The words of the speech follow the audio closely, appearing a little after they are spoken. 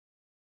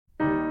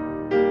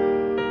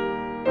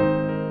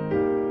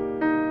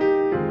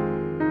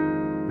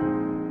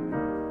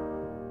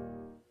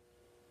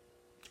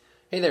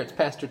Hey there, it's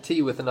Pastor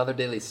T with another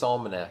Daily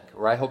Psalmanac,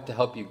 where I hope to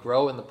help you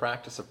grow in the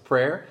practice of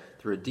prayer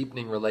through a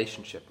deepening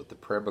relationship with the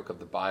prayer book of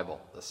the Bible,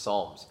 the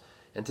Psalms.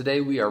 And today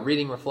we are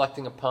reading,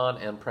 reflecting upon,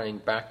 and praying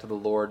back to the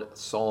Lord,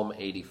 Psalm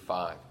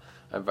 85.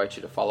 I invite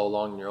you to follow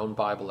along in your own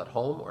Bible at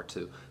home or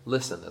to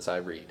listen as I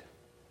read.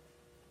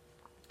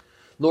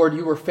 Lord,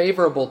 you were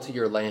favorable to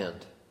your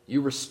land.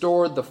 You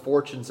restored the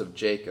fortunes of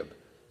Jacob.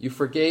 You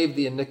forgave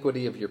the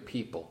iniquity of your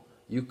people.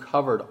 You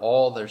covered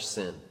all their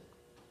sin.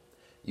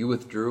 You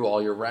withdrew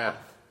all your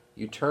wrath.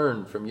 You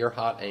turned from your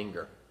hot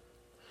anger.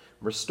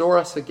 Restore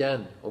us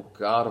again, O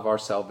God of our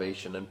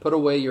salvation, and put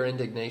away your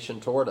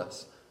indignation toward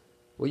us.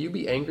 Will you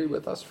be angry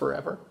with us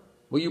forever?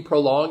 Will you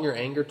prolong your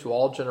anger to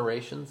all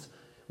generations?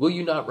 Will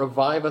you not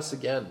revive us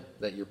again,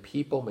 that your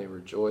people may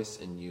rejoice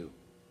in you?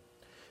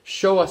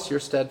 Show us your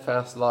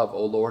steadfast love,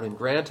 O Lord, and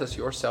grant us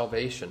your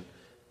salvation.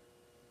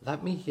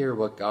 Let me hear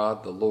what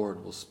God the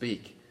Lord will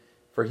speak,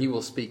 for he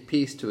will speak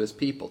peace to his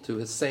people, to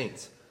his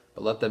saints,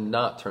 but let them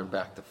not turn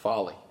back to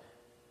folly.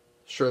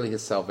 Surely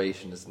his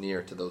salvation is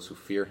near to those who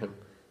fear him,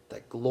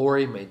 that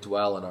glory may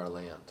dwell in our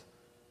land.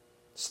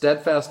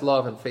 Steadfast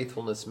love and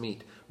faithfulness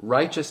meet.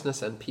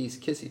 Righteousness and peace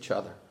kiss each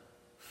other.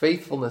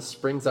 Faithfulness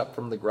springs up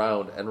from the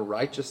ground, and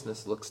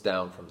righteousness looks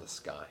down from the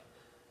sky.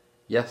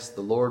 Yes, the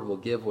Lord will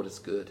give what is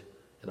good,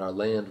 and our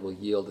land will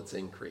yield its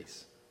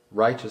increase.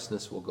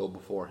 Righteousness will go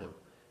before him,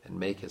 and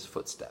make his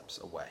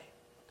footsteps a way.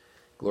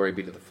 Glory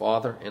be to the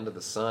Father, and to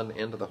the Son,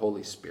 and to the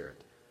Holy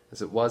Spirit,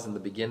 as it was in the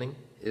beginning,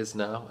 is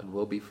now, and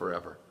will be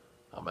forever.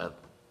 Amen.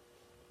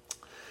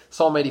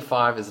 Psalm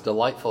 85 is a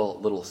delightful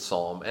little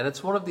psalm, and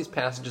it's one of these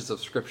passages of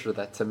Scripture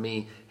that to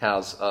me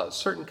has a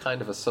certain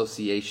kind of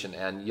association,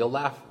 and you'll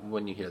laugh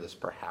when you hear this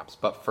perhaps,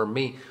 but for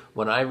me,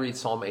 when I read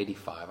Psalm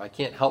 85, I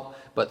can't help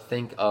but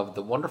think of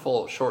the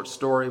wonderful short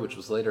story which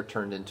was later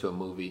turned into a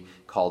movie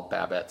called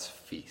Babette's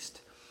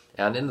Feast.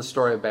 And in the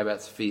story of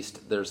Babette's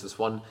Feast, there's this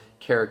one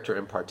character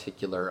in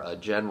particular, a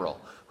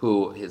general,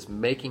 who is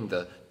making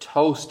the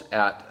toast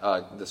at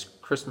this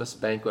Christmas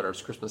banquet, or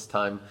it's Christmas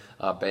time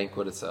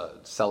banquet. It's a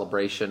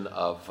celebration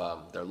of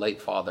their late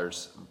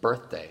father's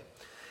birthday.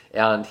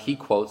 And he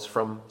quotes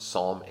from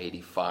Psalm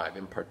 85,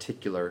 in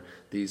particular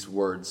these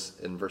words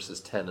in verses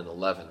 10 and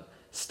 11.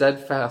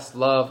 Steadfast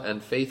love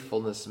and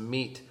faithfulness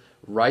meet,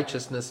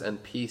 righteousness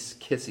and peace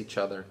kiss each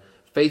other,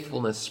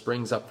 faithfulness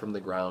springs up from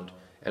the ground,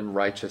 and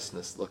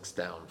righteousness looks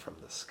down from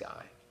the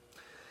sky.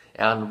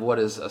 And what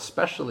is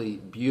especially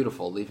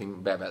beautiful,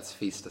 leaving Babette's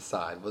Feast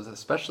aside, was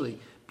especially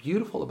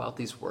beautiful about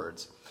these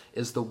words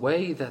is the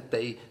way that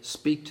they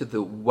speak to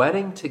the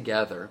wedding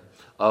together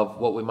of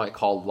what we might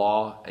call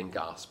law and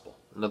gospel.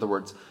 In other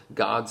words,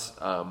 God's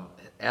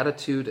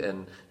attitude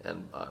and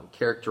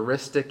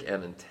characteristic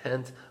and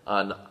intent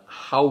on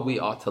how we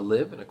ought to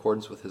live in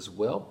accordance with his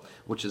will,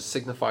 which is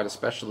signified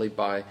especially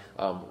by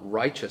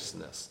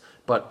righteousness.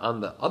 But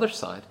on the other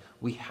side,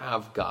 we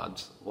have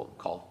God's, what we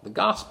call the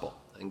gospel,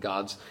 and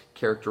God's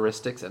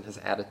characteristics and his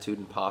attitude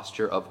and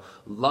posture of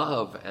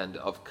love and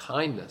of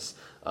kindness,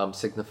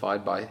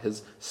 signified by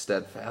his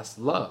steadfast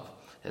love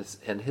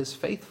and his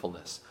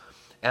faithfulness.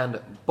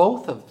 And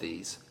both of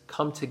these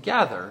come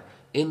together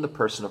in the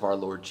person of our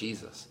Lord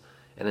Jesus.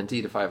 And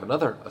indeed, if I have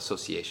another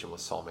association with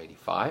Psalm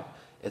 85,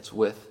 it's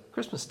with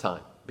Christmas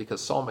time,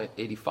 because Psalm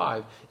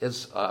 85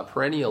 is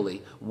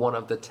perennially one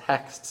of the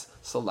texts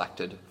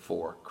selected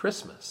for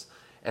Christmas.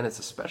 And it's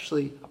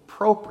especially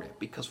appropriate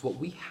because what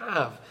we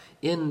have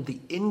in the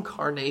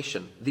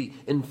incarnation, the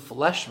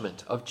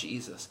enfleshment of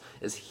Jesus,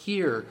 is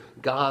here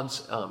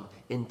God's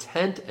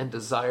intent and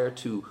desire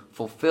to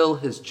fulfill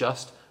his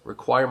just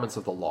requirements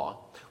of the law,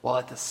 while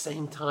at the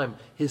same time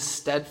his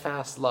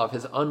steadfast love,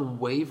 his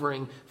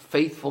unwavering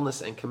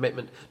faithfulness and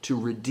commitment to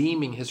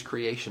redeeming his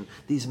creation,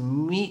 these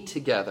meet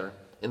together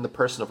in the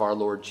person of our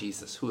Lord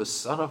Jesus, who is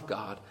Son of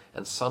God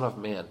and Son of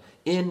Man.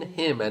 In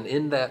him and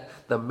in that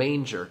the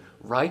manger,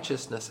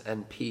 righteousness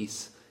and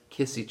peace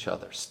kiss each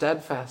other.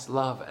 Steadfast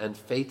love and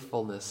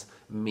faithfulness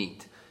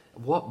meet.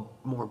 What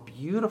more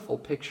beautiful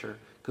picture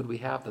could we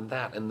have than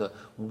that? And the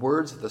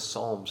words of the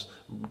Psalms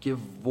give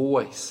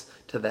voice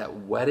to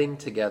that wedding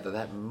together,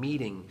 that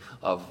meeting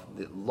of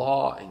the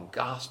law and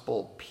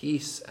gospel,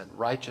 peace and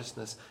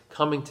righteousness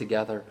coming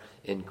together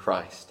in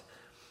Christ.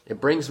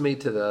 It brings me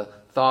to the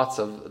thoughts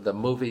of the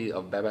movie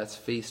of Babette's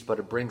Feast, but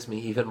it brings me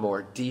even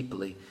more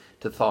deeply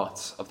to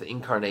thoughts of the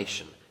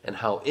incarnation and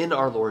how in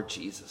our Lord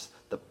Jesus,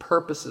 the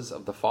purposes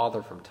of the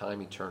Father from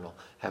time eternal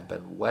have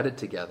been wedded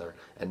together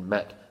and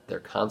met their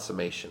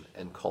consummation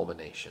and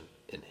culmination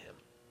in him.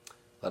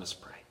 Let us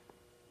pray.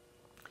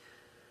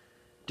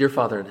 Dear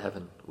Father in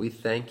heaven, we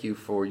thank you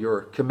for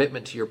your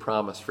commitment to your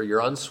promise, for your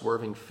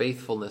unswerving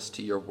faithfulness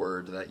to your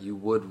word, that you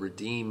would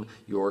redeem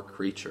your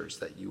creatures,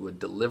 that you would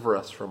deliver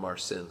us from our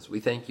sins. We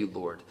thank you,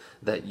 Lord,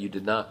 that you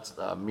did not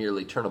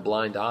merely turn a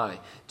blind eye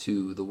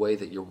to the way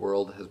that your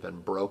world has been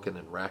broken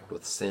and racked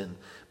with sin,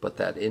 but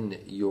that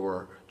in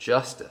your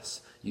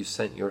justice you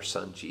sent your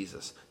Son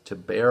Jesus to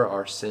bear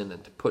our sin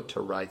and to put to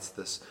rights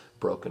this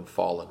broken,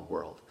 fallen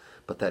world.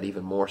 but that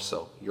even more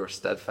so, your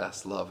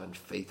steadfast love and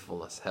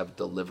faithfulness have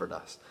delivered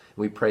us.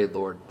 We pray,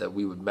 Lord, that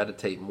we would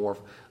meditate more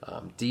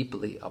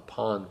deeply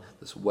upon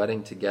this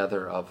wedding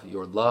together of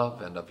your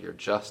love and of your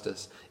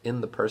justice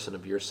in the person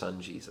of your Son,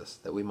 Jesus,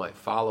 that we might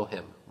follow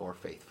him more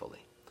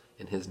faithfully.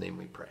 In his name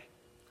we pray.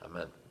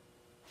 Amen.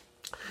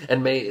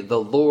 And may the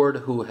Lord,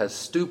 who has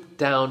stooped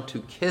down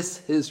to kiss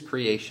his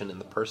creation in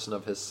the person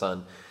of his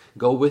Son,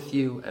 go with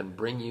you and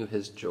bring you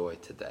his joy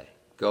today.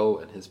 Go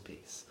in his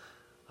peace.